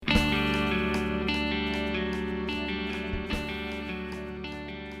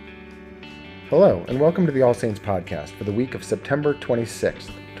Hello, and welcome to the All Saints podcast for the week of September 26th,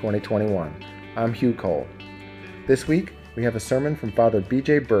 2021. I'm Hugh Cole. This week, we have a sermon from Father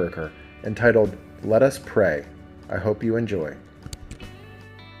B.J. Buracker entitled, Let Us Pray. I hope you enjoy.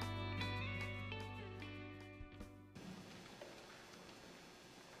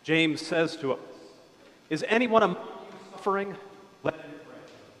 James says to us, is anyone among you suffering? Let him pray.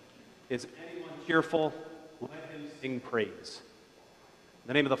 Is anyone cheerful? Let him sing praise. In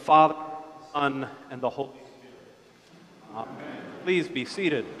the name of the Father, the Son, and the Holy Spirit. Amen. Please be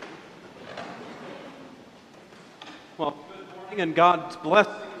seated. Well, good morning and God's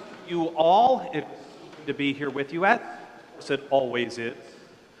blessing to you all. It's good to be here with you, as it always is.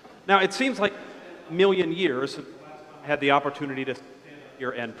 Now, it seems like a million years since I had the opportunity to stand up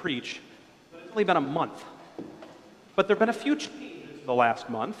here and preach. It's only been a month. But there have been a few changes in the last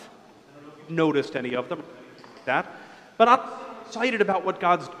month. I don't know if you've noticed any of them, like that. But I'm excited about what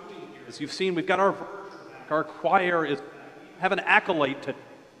God's doing here. As you've seen, we've got our choir is have an acolyte to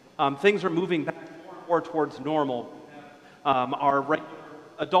things are moving back more towards normal. Our regular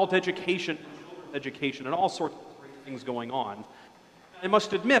adult education, children's education, and all sorts of great things going on. I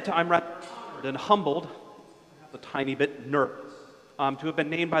must admit, I'm rather honored and humbled, a tiny bit nervous, to have been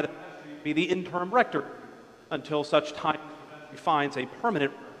named by the vestry to be the interim rector until such time he finds a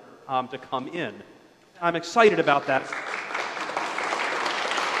permanent to come in. I'm excited about that.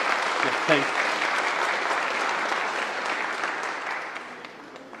 Thank you.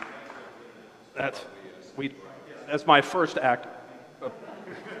 That's my first act. I have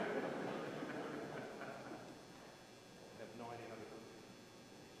no idea how to do it.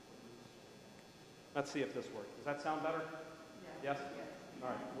 Let's see if this works. Does that sound better? Yeah. Yes? All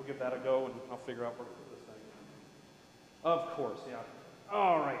right, we'll give that a go and I'll figure out where to put this thing. Of course, yeah.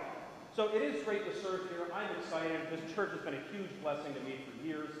 All right. So it is great to serve here. I'm excited. This church has been a huge blessing to me for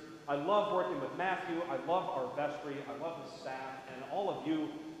years. I love working with Matthew. I love our vestry. I love the staff and all of you,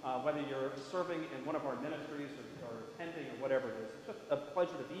 whether you're serving in one of our ministries or attending or whatever it is. It's just a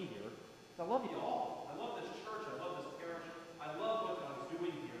pleasure to be here. I love you all. I love this church. I love this parish. I love what God's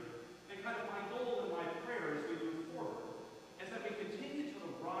doing here. And kind of my goal and my prayer as we move forward is that we continue to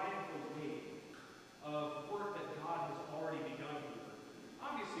ride the wave of work that God has already begun here.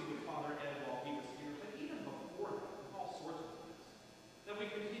 Obviously with Father Ed while he was here, but even before that, with all sorts of things. That we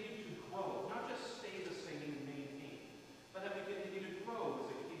continue to grow, not just stay the same and maintain, but that we continue to grow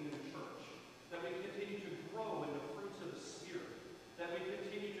as a kingdom church. That we continue to grow in the fruits of the Spirit. That we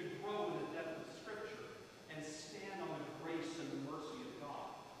continue to grow in the depth of Scripture and stand on the grace and the mercy of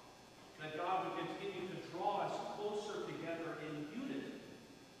God. That God would continue to draw us closer together in unity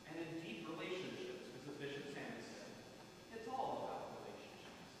and in deep relationships, as the Bishop Sam said. It's all about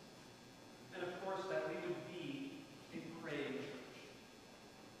relationships. And of course, that we would be a praying church.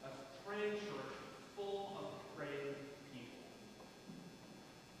 A praying church full of praying people.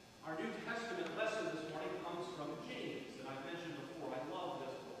 Our New Testament lesson this morning comes from James, and I've mentioned before, I love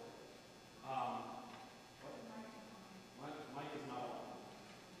this book. Mike is not on.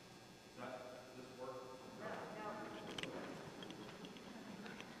 Does this work?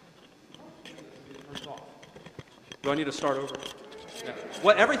 Turns off. Do I need to start over? Yeah.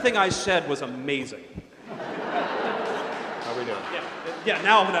 Well, everything I said was amazing. How are we doing? Yeah,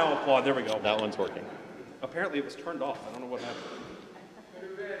 now applaud. There we go. That one's working. Apparently it was turned off. I don't know what happened.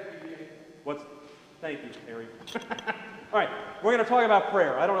 Thank you, Harry. All right, we're going to talk about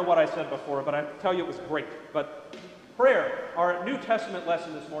prayer. I don't know what I said before, but I tell you it was great. But prayer, our New Testament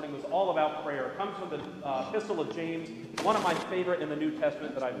lesson this morning was all about prayer. It comes from the Epistle of James, one of my favorite in the New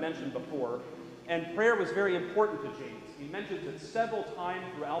Testament that I've mentioned before. And prayer was very important to James. He mentions it several times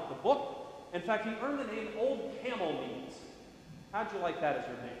throughout the book. In fact, he earned the name Old Camel Knees. How'd you like that as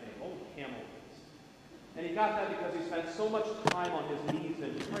your nickname? Old Camel Knees. And he got that because he spent so much time on his knees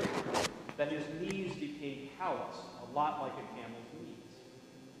in prayer that his knees became callous, a lot like a camel's knees.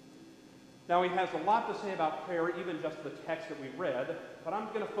 Now, he has a lot to say about prayer, even just the text that we read, but I'm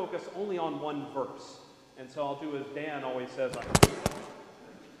going to focus only on one verse. And so I'll do as Dan always says, I'm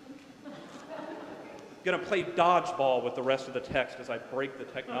going to play dodgeball with the rest of the text as I break the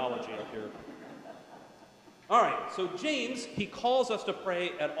technology up here. All right, so James, he calls us to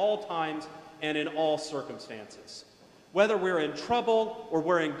pray at all times and in all circumstances. Whether we're in trouble or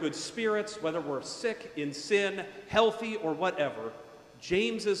we're in good spirits, whether we're sick, in sin, healthy, or whatever,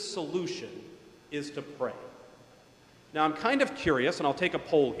 James's solution is to pray. Now, I'm kind of curious, and I'll take a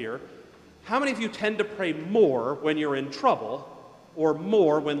poll here. How many of you tend to pray more when you're in trouble or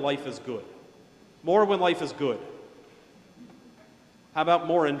more when life is good? More when life is good. How about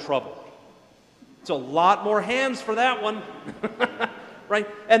more in trouble? It's a lot more hands for that one. right?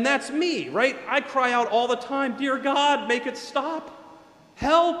 And that's me, right? I cry out all the time, "Dear God, make it stop.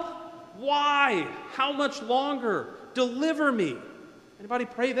 Help. Why? How much longer? Deliver me." Anybody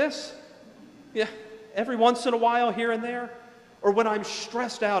pray this? Yeah, every once in a while, here and there. Or when I'm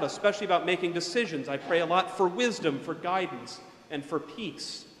stressed out, especially about making decisions, I pray a lot for wisdom, for guidance, and for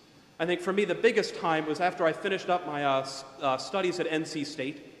peace. I think for me, the biggest time was after I finished up my studies at NC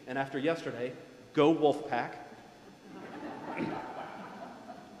State, and after yesterday, go Wolfpack.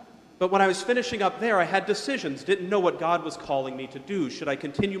 But when I was finishing up there, I had decisions, didn't know what God was calling me to do. Should I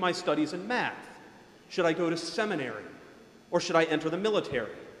continue my studies in math? Should I go to seminary? Or should I enter the military?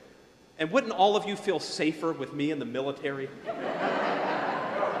 And wouldn't all of you feel safer with me in the military?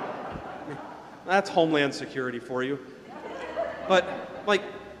 That's Homeland Security for you. But,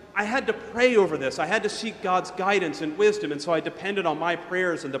 I had to pray over this. I had to seek God's guidance and wisdom, and so I depended on my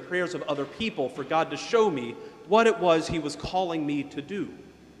prayers and the prayers of other people for God to show me what it was He was calling me to do.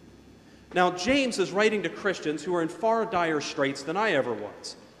 Now, James is writing to Christians who are in far dire straits than I ever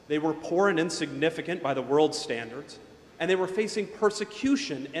was. They were poor and insignificant by the world's standards, and they were facing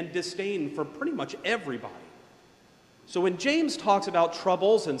persecution and disdain from pretty much everybody. So when James talks about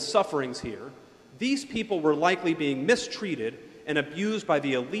troubles and sufferings here, these people were likely being mistreated and abused by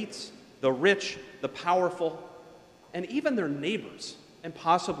the elites, the rich, the powerful, and even their neighbors, and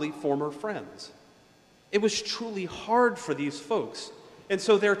possibly former friends. It was truly hard for these folks, and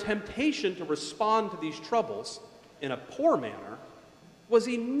so their temptation to respond to these troubles in a poor manner was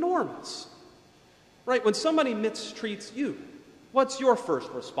enormous. Right? When somebody mistreats you, what's your first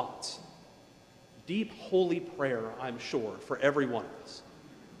response? Deep, holy prayer, I'm sure, for every one of us.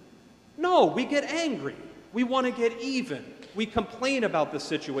 No, we get angry. We want to get even. We complain about the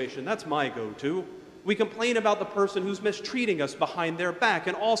situation. That's my go-to. We complain about the person who's mistreating us behind their back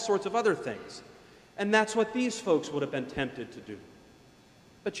and all sorts of other things. And that's what these folks would have been tempted to do.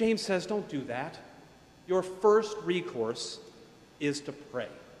 But James says, don't do that. Your first recourse is to pray.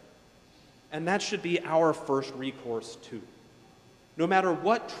 And that should be our first recourse too. No matter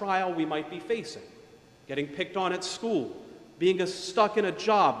what trial we might be facing, getting picked on at school, being stuck in a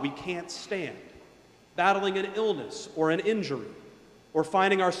job we can't stand, battling an illness or an injury, or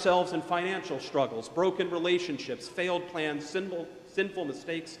finding ourselves in financial struggles, broken relationships, failed plans, sinful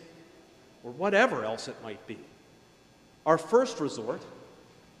mistakes, or whatever else it might be. Our first resort,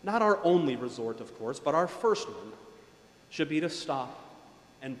 not our only resort, of course, but our first one, should be to stop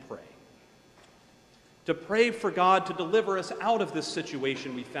and pray. To pray for God to deliver us out of this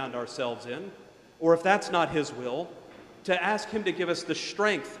situation we found ourselves in, or if that's not His will, to ask Him to give us the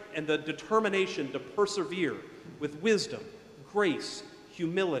strength and the determination to persevere with wisdom, grace,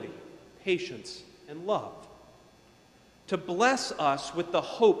 humility, patience, and love. To bless us with the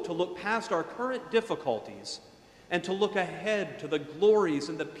hope to look past our current difficulties and to look ahead to the glories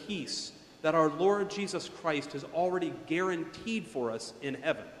and the peace that our Lord Jesus Christ has already guaranteed for us in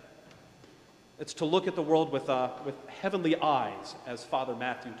heaven. It's to look at the world with heavenly eyes, as Father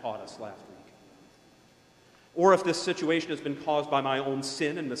Matthew taught us last week. Or if this situation has been caused by my own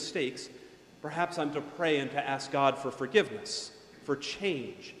sin and mistakes, perhaps I'm to pray and to ask God for forgiveness, for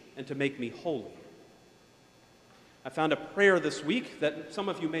change, and to make me holy. I found a prayer this week that some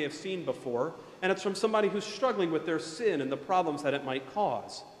of you may have seen before, and it's from somebody who's struggling with their sin and the problems that it might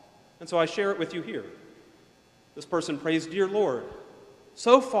cause. And so I share it with you here. This person prays, "Dear Lord,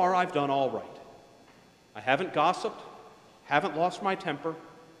 so far I've done all right. I haven't gossiped, haven't lost my temper,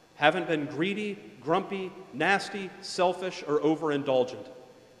 haven't been greedy, grumpy, nasty, selfish, or overindulgent.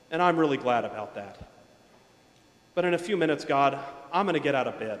 And I'm really glad about that. But in a few minutes, God, I'm going to get out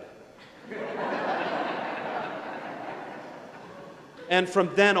of bed. And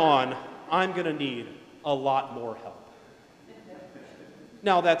from then on, I'm going to need a lot more help."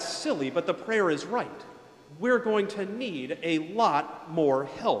 Now, that's silly, but the prayer is right. We're going to need a lot more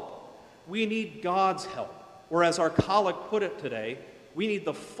help. We need God's help, or as our colleague put it today, we need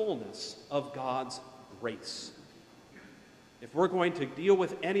the fullness of God's grace. If we're going to deal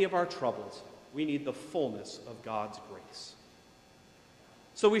with any of our troubles, we need the fullness of God's grace.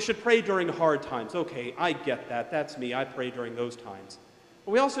 So we should pray during hard times. Okay, I get that. That's me. I pray during those times.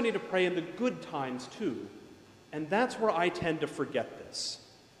 But we also need to pray in the good times too. And that's where I tend to forget this.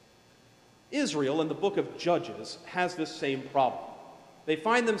 Israel, in the book of Judges, has this same problem. They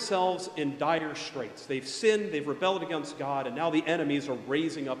find themselves in dire straits. They've sinned, they've rebelled against God, and now the enemies are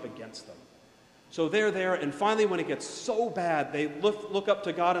raising up against them. So they're there, and finally when it gets so bad, they look up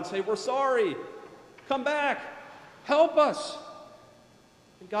to God and say, "We're sorry. Come back. Help us."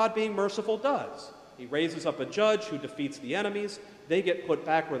 And God, being merciful, does. He raises up a judge who defeats the enemies. They get put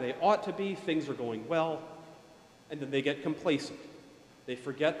back where they ought to be. Things are going well. And then they get complacent. They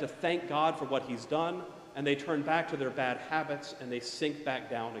forget to thank God for what he's done, and they turn back to their bad habits, and they sink back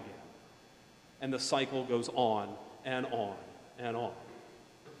down again. And the cycle goes on and on and on.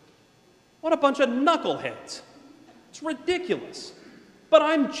 What a bunch of knuckleheads. It's ridiculous. But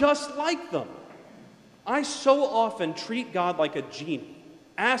I'm just like them. I so often treat God like a genie,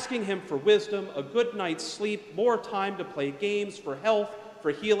 asking him for wisdom, a good night's sleep, more time to play games, for health,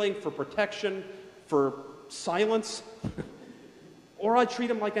 for healing, for protection, for silence. Or I treat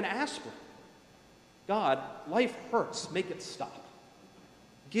him like an aspirin. God, life hurts. Make it stop.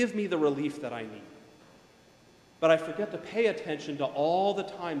 Give me the relief that I need. But I forget to pay attention to all the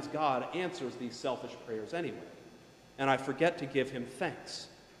times God answers these selfish prayers anyway. And I forget to give him thanks.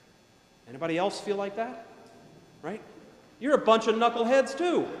 Anybody else feel like that? Right? You're a bunch of knuckleheads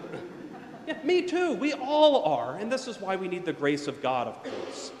too. Yeah, me too. We all are. And this is why we need the grace of God, of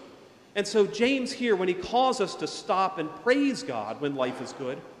course. And so James here, when he calls us to stop and praise God when life is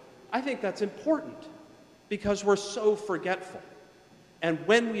good, I think that's important because we're so forgetful. And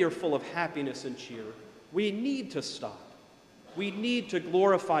when we are full of happiness and cheer, we need to stop. We need to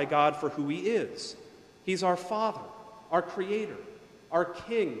glorify God for who he is. He's our Father, our Creator, our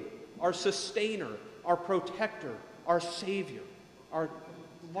King, our Sustainer, our Protector, our Savior, our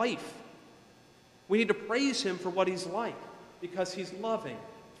life. We need to praise him for what he's like because he's loving,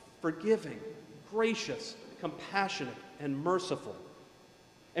 forgiving, gracious, compassionate, and merciful.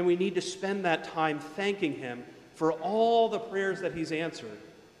 And we need to spend that time thanking him for all the prayers that he's answered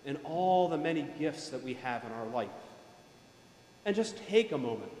and all the many gifts that we have in our life. And just take a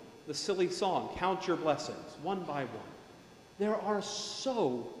moment, the silly song, Count Your Blessings, one by one. There are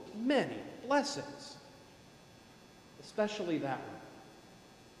so many blessings, especially that one.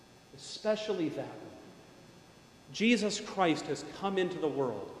 Especially that one. Jesus Christ has come into the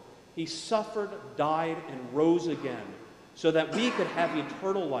world. He suffered, died, and rose again so that we could have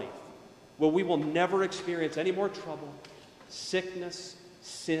eternal life where we will never experience any more trouble, sickness,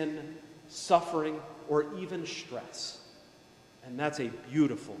 sin, suffering, or even stress. And that's a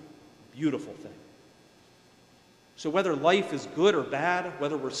beautiful, beautiful thing. So whether life is good or bad,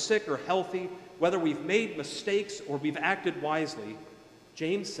 whether we're sick or healthy, whether we've made mistakes or we've acted wisely,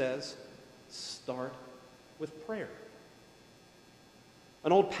 James says, start with prayer.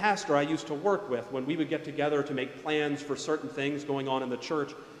 An old pastor I used to work with, when we would get together to make plans for certain things going on in the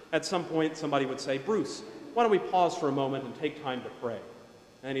church, at some point somebody would say, Bruce, why don't we pause for a moment and take time to pray?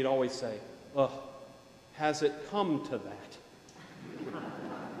 And he'd always say, ugh, has it come to that?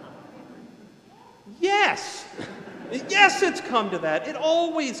 Yes! Yes, it's come to that. It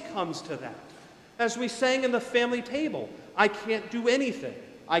always comes to that. As we sang in the family table, I can't do anything.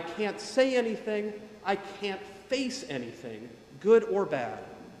 I can't say anything. I can't face anything, good or bad,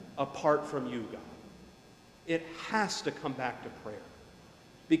 apart from you, God. It has to come back to prayer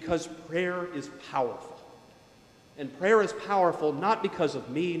because prayer is powerful. And prayer is powerful not because of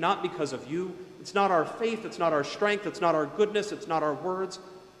me, not because of you. It's not our faith, it's not our strength, it's not our goodness, it's not our words.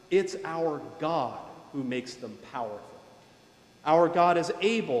 It's our God who makes them powerful. Our God is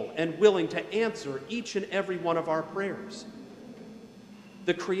able and willing to answer each and every one of our prayers.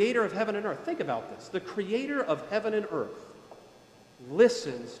 The creator of heaven and earth, think about this. The creator of heaven and earth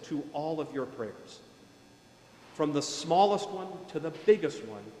listens to all of your prayers. From the smallest one to the biggest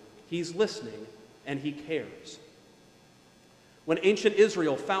one, he's listening and he cares. When ancient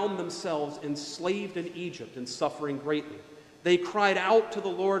Israel found themselves enslaved in Egypt and suffering greatly, they cried out to the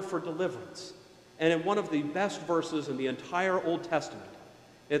Lord for deliverance. And in one of the best verses in the entire Old Testament,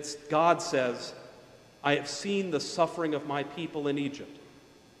 God says, I have seen the suffering of my people in Egypt.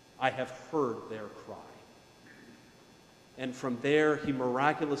 I have heard their cry. And from there, he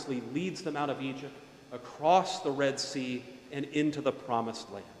miraculously leads them out of Egypt, across the Red Sea, and into the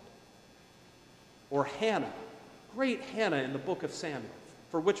Promised Land. Or Hannah, great Hannah in the book of Samuel,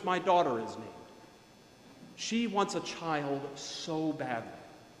 for which my daughter is named. She wants a child so badly.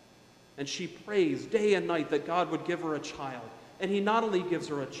 And she prays day and night that God would give her a child. And he not only gives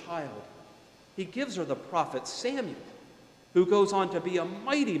her a child, he gives her the prophet Samuel, who goes on to be a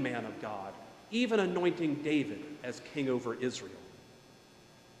mighty man of God, even anointing David as king over Israel.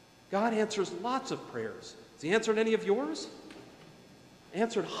 God answers lots of prayers. Has he answered any of yours?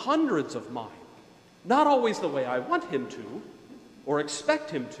 Answered hundreds of mine. Not always the way I want him to, or expect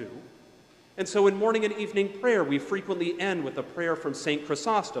him to. And so in morning and evening prayer, we frequently end with a prayer from St.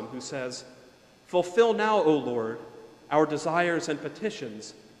 Chrysostom, who says, fulfill now, O Lord, our desires and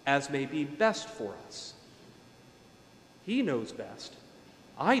petitions as may be best for us. He knows best.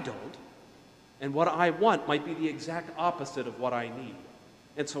 I don't. And what I want might be the exact opposite of what I need.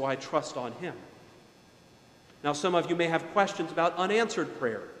 And so I trust on him. Now, some of you may have questions about unanswered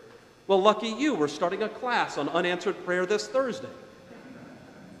prayer. Well, lucky you, we're starting a class on unanswered prayer this Thursday.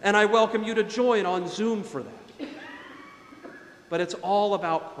 And I welcome you to join on Zoom for that. But it's all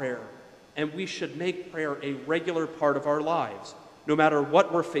about prayer, and we should make prayer a regular part of our lives, no matter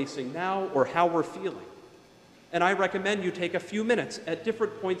what we're facing now or how we're feeling. And I recommend you take a few minutes at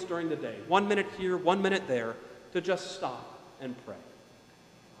different points during the day, 1 minute here, 1 minute there, to just stop and pray.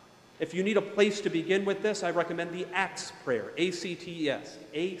 If you need a place to begin with this, I recommend the ACTS prayer, A-C-T-S,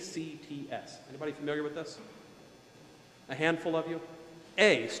 A-C-T-S. Anybody familiar with this? A handful of you?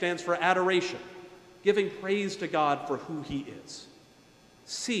 A stands for adoration, giving praise to God for who he is.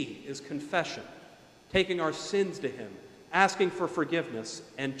 C is confession, taking our sins to him, asking for forgiveness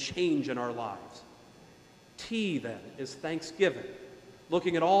and change in our lives. T, then, is thanksgiving,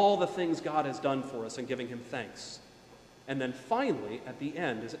 looking at all the things God has done for us and giving him thanks. And then finally, at the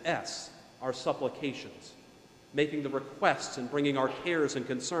end, is S, our supplications, making the requests and bringing our cares and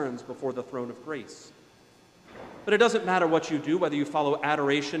concerns before the throne of grace. But it doesn't matter what you do, whether you follow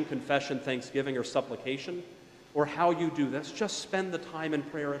adoration, confession, thanksgiving, or supplication, or how you do this, just spend the time in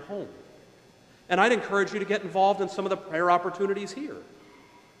prayer at home. And I'd encourage you to get involved in some of the prayer opportunities here.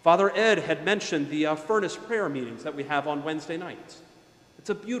 Father Ed had mentioned the furnace prayer meetings that we have on Wednesday nights. It's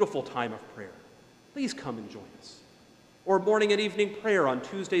a beautiful time of prayer. Please come and join us. Or morning and evening prayer on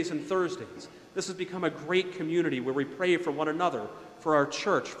Tuesdays and Thursdays. This has become a great community where we pray for one another, for our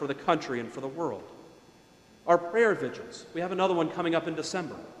church, for the country, and for the world. Our prayer vigils, we have another one coming up in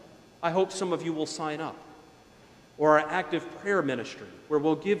December. I hope some of you will sign up. Or our active prayer ministry, where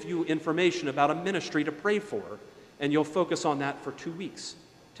we'll give you information about a ministry to pray for, and you'll focus on that for 2 weeks,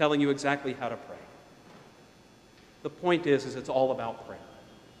 telling you exactly how to pray. The point is it's all about prayer,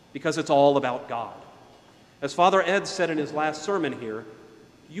 because it's all about God. As Father Ed said in his last sermon here,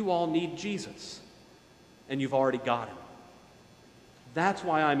 you all need Jesus, and you've already got him. That's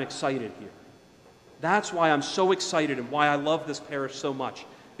why I'm excited here. That's why I'm so excited and why I love this parish so much,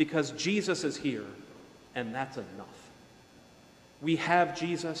 because Jesus is here, and that's enough. We have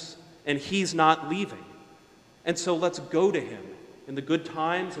Jesus, and he's not leaving. And so let's go to him in the good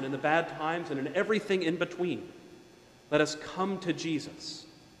times and in the bad times and in everything in between. Let us come to Jesus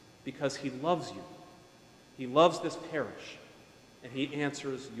because he loves you. He loves this parish, and he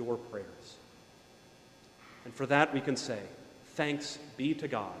answers your prayers. And for that we can say, thanks be to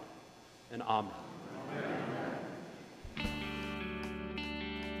God, and amen. Amen.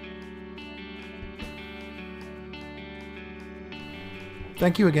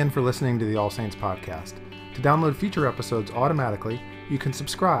 Thank you again for listening to the All Saints podcast. To download future episodes automatically, you can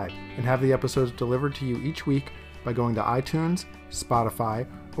subscribe and have the episodes delivered to you each week by going to iTunes, Spotify,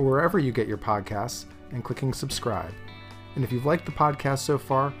 or wherever you get your podcasts and clicking subscribe. And if you've liked the podcast so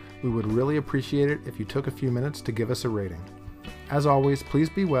far, we would really appreciate it if you took a few minutes to give us a rating. As always, please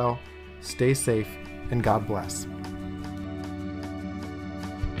be well, stay safe, and God bless.